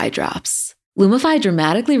Reliever Eye Drops. Lumify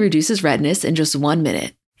dramatically reduces redness in just 1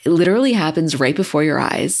 minute. It literally happens right before your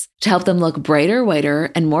eyes to help them look brighter,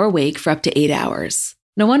 whiter, and more awake for up to 8 hours.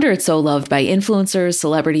 No wonder it's so loved by influencers,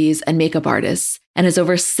 celebrities, and makeup artists, and has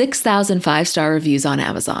over 6,000 5-star reviews on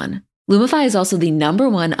Amazon. Lumify is also the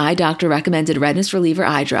 #1 eye doctor recommended redness reliever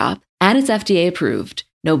eye drop, and it's FDA approved.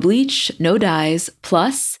 No bleach, no dyes,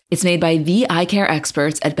 plus it's made by the eye care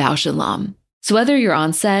experts at Bausch & Lomb. So whether you're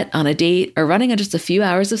on set, on a date, or running on just a few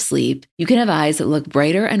hours of sleep, you can have eyes that look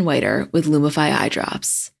brighter and whiter with Lumify eye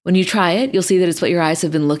drops. When you try it, you'll see that it's what your eyes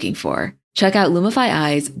have been looking for. Check out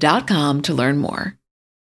LumifyEyes.com to learn more.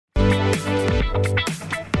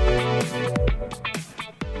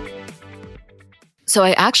 So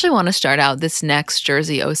I actually want to start out this next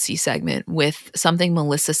Jersey OC segment with something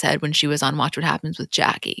Melissa said when she was on Watch What Happens with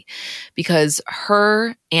Jackie, because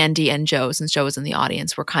her, Andy, and Joe, since Joe was in the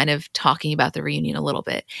audience, were kind of talking about the reunion a little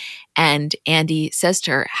bit. And Andy says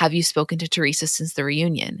to her, "Have you spoken to Teresa since the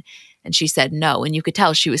reunion?" And she said no. And you could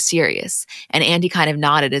tell she was serious. And Andy kind of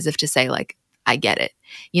nodded as if to say, like, I get it,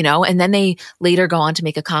 and then they later go on to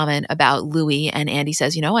make a comment about Louis, and Andy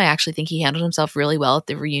says, I actually think he handled himself really well at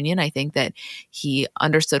the reunion. I think that he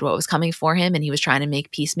understood what was coming for him and he was trying to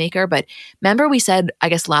make peacemaker. But remember we said, I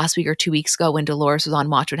guess last week or 2 weeks ago when Dolores was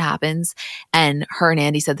on Watch What Happens, and her and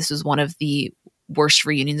Andy said this was one of the worst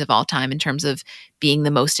reunions of all time in terms of being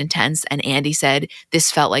the most intense. And Andy said,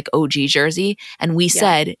 this felt like OG Jersey. And we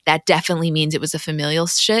said that definitely means it was a familial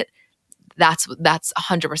shit. That's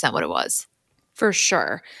 100% what it was. For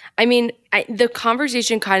sure. I mean, the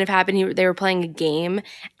conversation kind of happened. They were playing a game,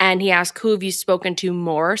 and he asked, who have you spoken to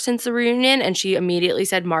more since the reunion? And she immediately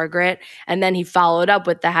said Margaret. And then he followed up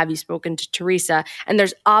with the, have you spoken to Teresa? And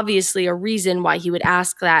there's obviously a reason why he would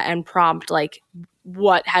ask that and prompt, like,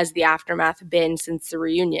 what has the aftermath been since the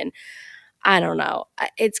reunion? I don't know.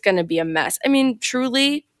 It's going to be a mess. I mean,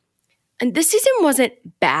 truly. And this season wasn't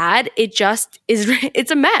bad. It just is,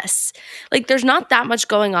 it's a mess. Like, there's not that much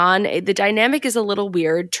going on. The dynamic is a little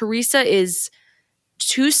weird. Teresa is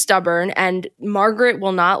too stubborn and Margaret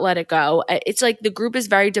will not let it go. It's like the group is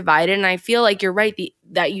very divided. And I feel like you're right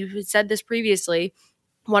that you had said this previously.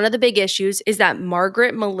 One of the big issues is that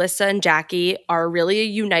Margaret, Melissa, and Jackie are really a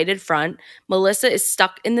united front. Melissa is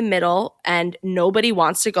stuck in the middle and nobody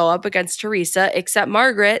wants to go up against Teresa except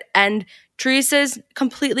Margaret, and Teresa is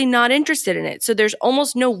completely not interested in it. So there's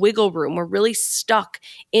almost no wiggle room. We're really stuck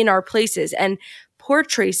in our places. And poor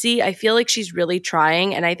Tracy, I feel like she's really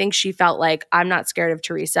trying. And I think she felt like, I'm not scared of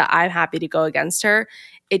Teresa. I'm happy to go against her.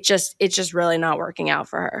 It's just really not working out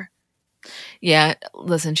for her. Yeah,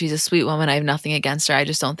 listen, she's a sweet woman. I have nothing against her. I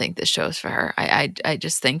just don't think this show's for her. I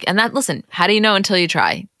just think, and that, listen, how do you know until you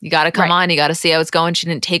try? You got to come on. You got to see how it's going. She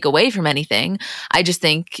didn't take away from anything. I just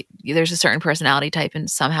think there's a certain personality type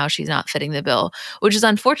and somehow she's not fitting the bill, which is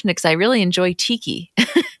unfortunate because I really enjoy Tiki.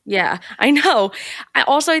 Yeah, I know.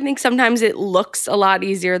 I think sometimes it looks a lot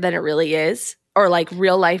easier than it really is, or like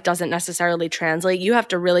real life doesn't necessarily translate. You have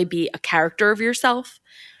to really be a character of yourself.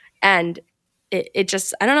 And it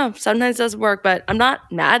just, I don't know, sometimes it doesn't work, but I'm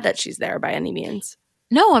not mad that she's there by any means.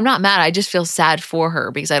 No, I'm not mad. I just feel sad for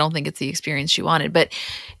her because I don't think it's the experience she wanted. But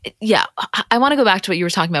yeah, I want to go back to what you were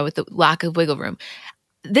talking about with the lack of wiggle room.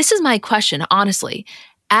 This is my question, honestly.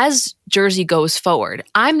 As Jersey goes forward,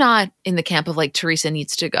 I'm not in the camp of like Teresa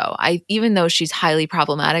needs to go. Even though she's highly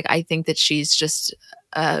problematic, I think that she's just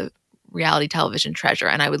a reality television treasure,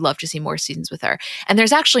 and I would love to see more seasons with her. And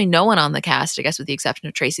there's actually no one on the cast, I guess with the exception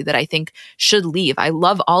of Tracy, that I think should leave. I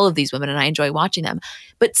love all of these women and I enjoy watching them.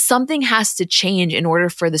 But something has to change in order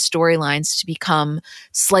for the storylines to become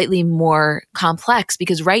slightly more complex,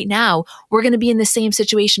 because right now we're going to be in the same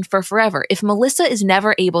situation for forever. If Melissa is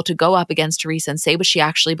never able to go up against Teresa and say what she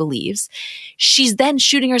actually believes, she's then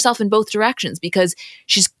shooting herself in both directions, because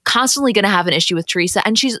she's constantly going to have an issue with Teresa.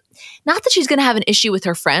 And she's not that she's going to have an issue with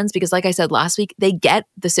her friends, because like I said last week, they get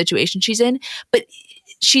the situation she's in, but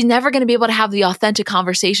she's never going to be able to have the authentic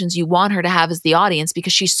conversations you want her to have as the audience,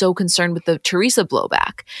 because she's so concerned with the Teresa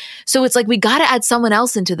blowback. So it's like, we got to add someone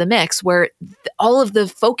else into the mix where all of the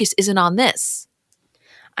focus isn't on this.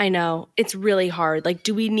 I know. It's really hard. Like,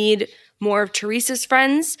 do we need more of Teresa's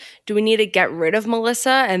friends? Do we need to get rid of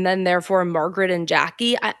Melissa and then therefore Margaret and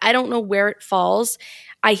Jackie? I don't know where it falls.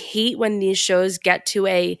 I hate when these shows get to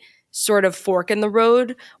a sort of fork in the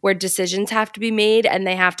road where decisions have to be made and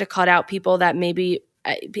they have to cut out people that maybe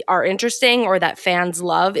are interesting or that fans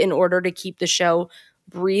love in order to keep the show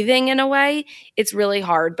breathing in a way. It's really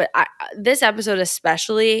hard. But this episode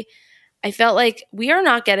especially, I felt like we are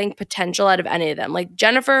not getting potential out of any of them. Like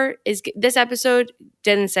Jennifer, this episode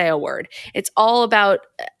didn't say a word. It's all about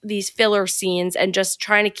these filler scenes and just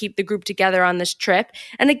trying to keep the group together on this trip.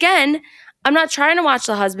 And again, I'm not trying to watch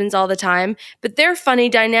the husbands all the time, but their funny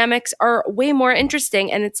dynamics are way more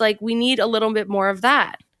interesting. And it's like, we need a little bit more of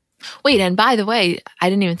that. Wait, and by the way, I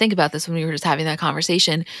didn't even think about this when we were just having that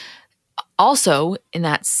conversation. Also, in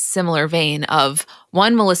that similar vein of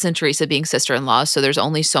one, Melissa and Teresa being sister-in-laws, so there's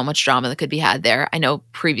only so much drama that could be had there. I know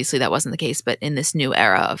previously that wasn't the case, but in this new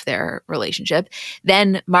era of their relationship.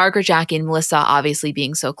 Then Margaret, Jackie, and Melissa obviously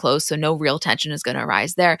being so close, so no real tension is going to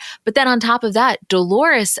arise there. But then on top of that,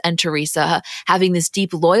 Dolores and Teresa having this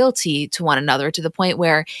deep loyalty to one another, to the point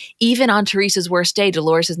where even on Teresa's worst day,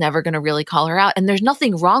 Dolores is never going to really call her out. And there's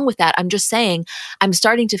nothing wrong with that. I'm just saying, I'm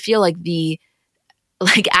starting to feel like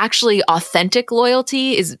actually authentic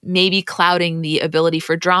loyalty is maybe clouding the ability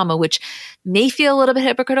for drama, which may feel a little bit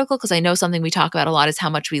hypocritical, because I know something we talk about a lot is how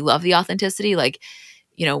much we love the authenticity. Like,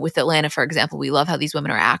 you know, with Atlanta, for example, we love how these women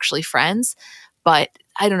are actually friends. But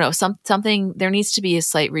I don't know, something, there needs to be a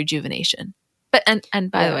slight rejuvenation. But, and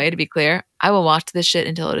by the way, to be clear, I will watch this shit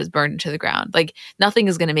until it is burned into the ground. Like, nothing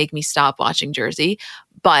is going to make me stop watching Jersey,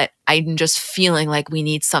 but I'm just feeling like we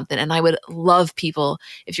need something. And I would love people,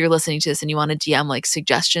 if you're listening to this and you want to DM like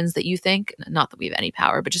suggestions that you think, not that we have any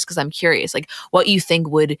power, but just because I'm curious, like what you think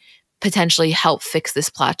would potentially help fix this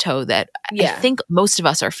plateau that I think most of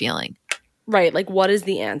us are feeling. Right. Like, what is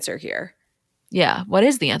the answer here? Yeah. What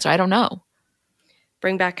is the answer? I don't know.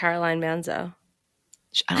 Bring back Caroline Manzo.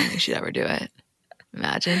 I don't think she'd ever do it.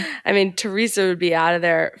 Imagine. I mean, Teresa would be out of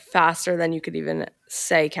there faster than you could even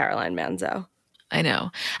say Caroline Manzo. I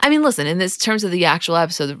know. I mean, listen, in this terms of the actual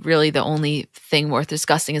episode, really the only thing worth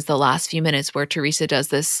discussing is the last few minutes where Teresa does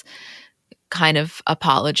this kind of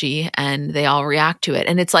apology and they all react to it.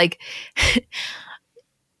 And it's like,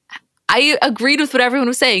 I agreed with what everyone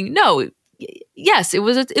was saying. No, yes, it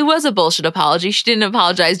was a bullshit apology. She didn't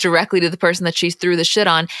apologize directly to the person that she threw the shit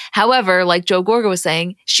on. However, like Joe Gorga was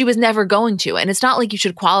saying, she was never going to. And it's not like you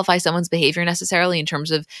should qualify someone's behavior necessarily in terms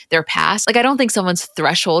of their past. Like, I don't think someone's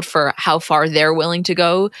threshold for how far they're willing to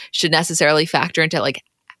go should necessarily factor into like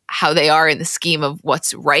how they are in the scheme of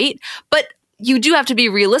what's right. But you do have to be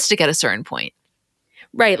realistic at a certain point.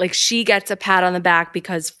 Right. Like, she gets a pat on the back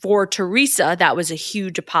because for Teresa, that was a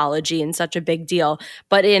huge apology and such a big deal.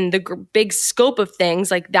 But in the big scope of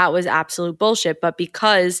things, like, that was absolute bullshit. But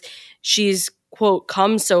because she's, quote,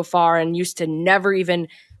 come so far and used to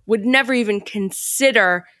would never even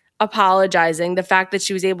consider apologizing, the fact that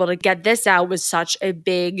she was able to get this out was such a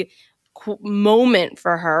big moment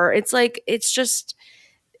for her. It's like, it's just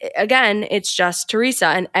Teresa,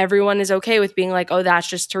 and everyone is okay with being like, oh, that's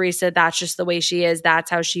just Teresa. That's just the way she is. That's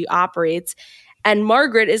how she operates. And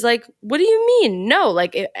Margaret is like, what do you mean? No,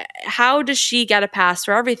 like, how does she get a pass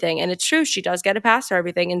for everything? And it's true. She does get a pass for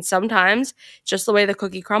everything. And sometimes just the way the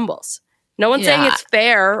cookie crumbles. No one's saying it's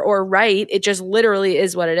fair or right. It just literally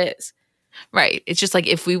is what it is. Right. It's just like,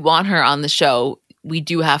 if we want her on the show, we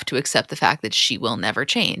do have to accept the fact that she will never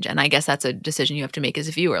change. And I guess that's a decision you have to make as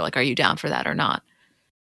a viewer. Like, are you down for that or not?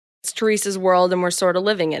 It's Teresa's world and we're sort of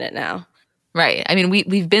living in it now. Right. I mean,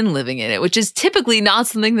 we've been living in it, which is typically not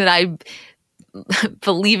something that I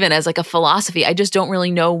believe in as like a philosophy. I just don't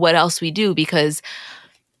really know what else we do because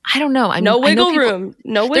I don't know. No I know wiggle room.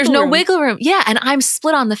 No wiggle there's room. no wiggle room. Yeah. And I'm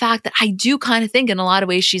split on the fact that I do kind of think in a lot of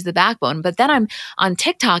ways she's the backbone. But then I'm on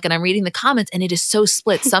TikTok and I'm reading the comments and it is so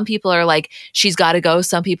split. Some people are like, she's got to go.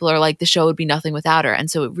 Some people are like, the show would be nothing without her. And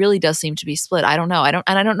so it really does seem to be split. I don't know. I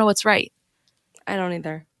don't know what's right. I don't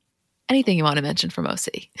either. Anything you want to mention from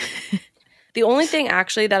OC? The only thing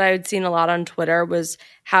actually that I had seen a lot on Twitter was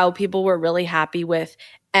how people were really happy with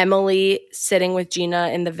Emily sitting with Gina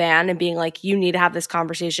in the van and being like, you need to have this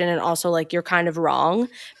conversation. And also like, you're kind of wrong,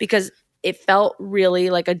 because it felt really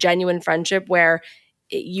like a genuine friendship where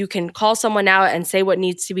you can call someone out and say what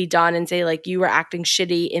needs to be done and say like, you were acting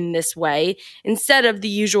shitty in this way, instead of the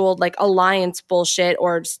usual like alliance bullshit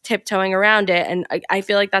or just tiptoeing around it. And I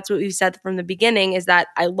feel like that's what we said from the beginning, is that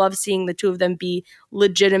I love seeing the two of them be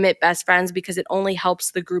legitimate best friends because it only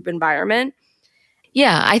helps the group environment.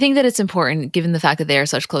 Yeah, I think that it's important, given the fact that they are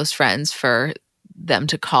such close friends, for them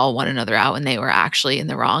to call one another out when they were actually in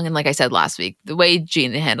the wrong. And like I said last week, the way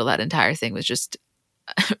Gina handled that entire thing was just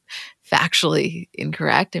factually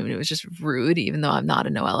incorrect. I mean, it was just rude, even though I'm not a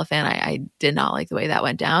Noella fan. I did not like the way that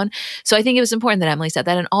went down. So I think it was important that Emily said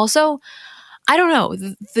that. And also, I don't know,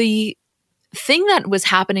 the thing that was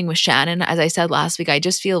happening with Shannon, as I said last week, I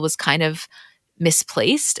just feel was kind of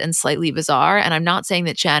misplaced and slightly bizarre. And I'm not saying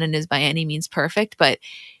that Shannon is by any means perfect, but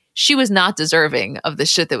she was not deserving of the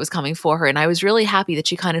shit that was coming for her. And I was really happy that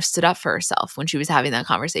she kind of stood up for herself when she was having that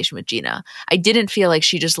conversation with Gina. I didn't feel like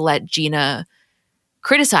she just let Gina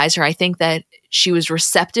criticize her. I think that she was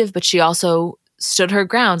receptive, but she also stood her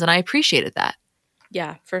ground, and I appreciated that.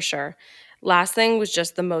 Yeah, for sure. Last thing was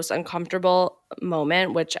just the most uncomfortable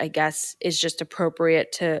moment, which I guess is just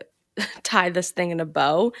appropriate to tie this thing in a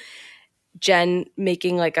bow. Jen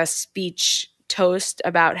making like a speech toast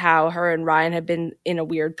about how her and Ryan had been in a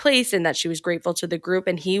weird place and that she was grateful to the group,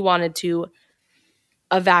 and he wanted to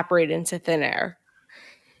evaporate into thin air.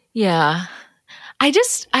 Yeah. I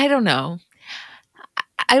don't know.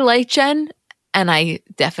 I like Jen, and I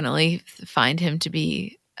definitely find him to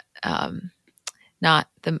be not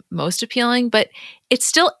the most appealing, but it's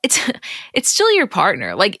still your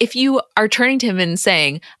partner. Like, if you are turning to him and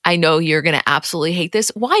saying, I know you're going to absolutely hate this,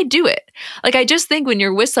 why do it? Like, I just think when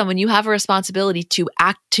you're with someone, you have a responsibility to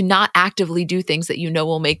not actively do things that you know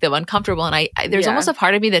will make them uncomfortable. And there's almost a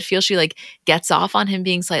part of me that feels she like gets off on him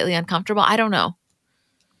being slightly uncomfortable. I don't know.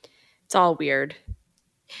 It's all weird.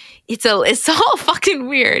 It's all fucking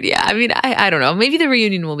weird. Yeah. I mean, I don't know. Maybe the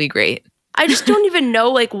reunion will be great. I just don't even know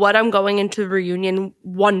like what I'm going into the reunion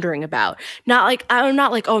wondering about. I'm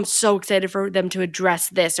not like, oh, I'm so excited for them to address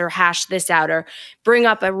this or hash this out or bring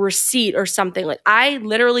up a receipt or something. Like, I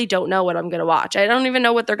literally don't know what I'm going to watch. I don't even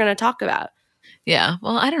know what they're going to talk about. Yeah.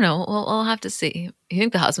 Well, I don't know. We'll have to see. You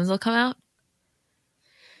think the husbands will come out?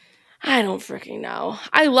 I don't freaking know.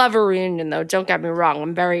 I love a reunion, though. Don't get me wrong.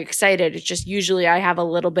 I'm very excited. It's just usually I have a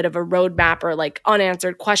little bit of a roadmap or like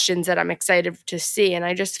unanswered questions that I'm excited to see. And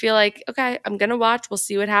I just feel like, okay, I'm going to watch. We'll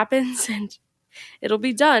see what happens and it'll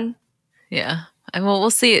be done. Yeah. And we'll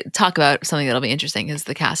see. Talk about something that'll be interesting is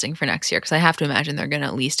the casting for next year. Because I have to imagine they're going to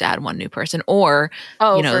at least add one new person or,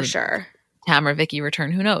 for sure. Tamara, Vicky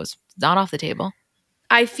return. Who knows? It's not off the table.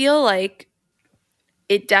 I feel like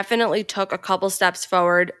it definitely took a couple steps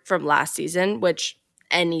forward from last season, which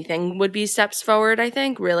anything would be steps forward, I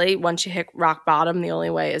think. Really, once you hit rock bottom, the only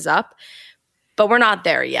way is up. But we're not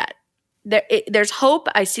there yet. There's hope.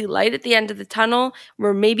 I see light at the end of the tunnel.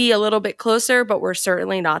 We're maybe a little bit closer, but we're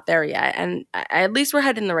certainly not there yet. And at least we're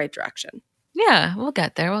heading in the right direction. Yeah, we'll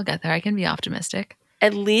get there. I can be optimistic.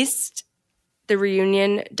 At least the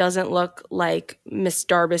reunion doesn't look like Miss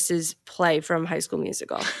Darbus's play from High School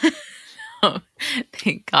Musical. Oh,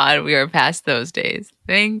 thank God we are past those days.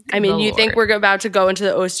 You think we're about to go into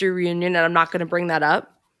the OC reunion and I'm not going to bring that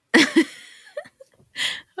up?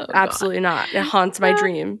 Absolutely not. It haunts my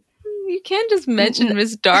dream. You can't just mention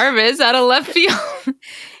Miss Darbus out of left field.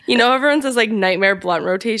 Everyone says like nightmare blunt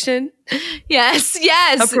rotation. Yes.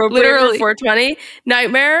 Appropriate Literally. for 420.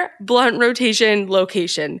 Nightmare blunt rotation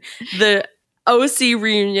location. The OC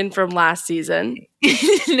reunion from last season.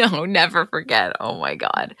 No, never forget. Oh my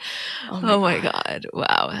God. Oh my God.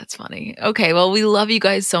 Wow, that's funny. Okay, well, we love you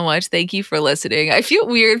guys so much. Thank you for listening. I feel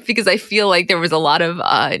weird because I feel like there was a lot of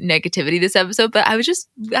negativity this episode, but I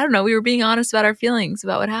don't know, we were being honest about our feelings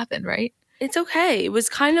about what happened, right? It's okay. It was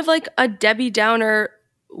kind of like a Debbie Downer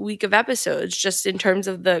week of episodes, just in terms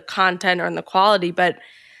of the content or in the quality, but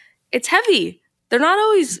it's heavy. They're not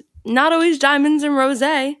always diamonds and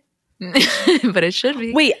rosé. But it should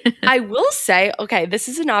be. Wait, I will say, okay, this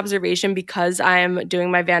is an observation because I'm doing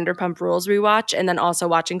my Vanderpump Rules rewatch and then also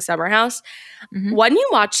watching Summer House. Mhm. When you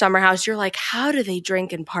watch Summer House, you're like, how do they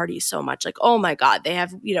drink and party so much? Like, oh my God, they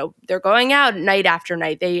have, they're going out night after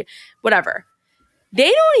night. Whatever. They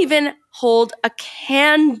don't even hold a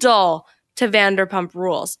candle to Vanderpump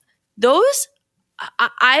Rules. Those,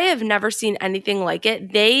 I have never seen anything like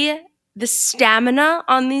it. The stamina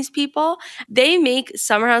on these people, they make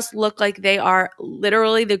Summer House look like they are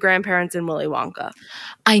literally the grandparents in Willy Wonka.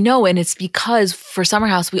 I know, and it's because for Summer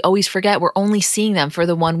House, we always forget we're only seeing them for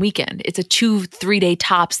the one weekend. It's a 2-3 day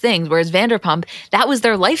tops thing, whereas Vanderpump, that was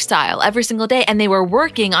their lifestyle every single day, and they were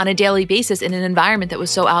working on a daily basis in an environment that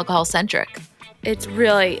was so alcohol-centric.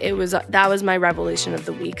 That was my revelation of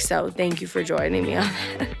the week, so thank you for joining me on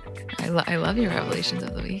that. I love your revelations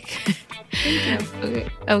of the week. Thank you.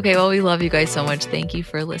 Okay, well, we love you guys so much. Thank you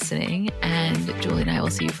for listening. And Julie and I will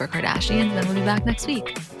see you for Kardashians, and then we'll be back next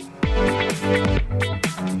week.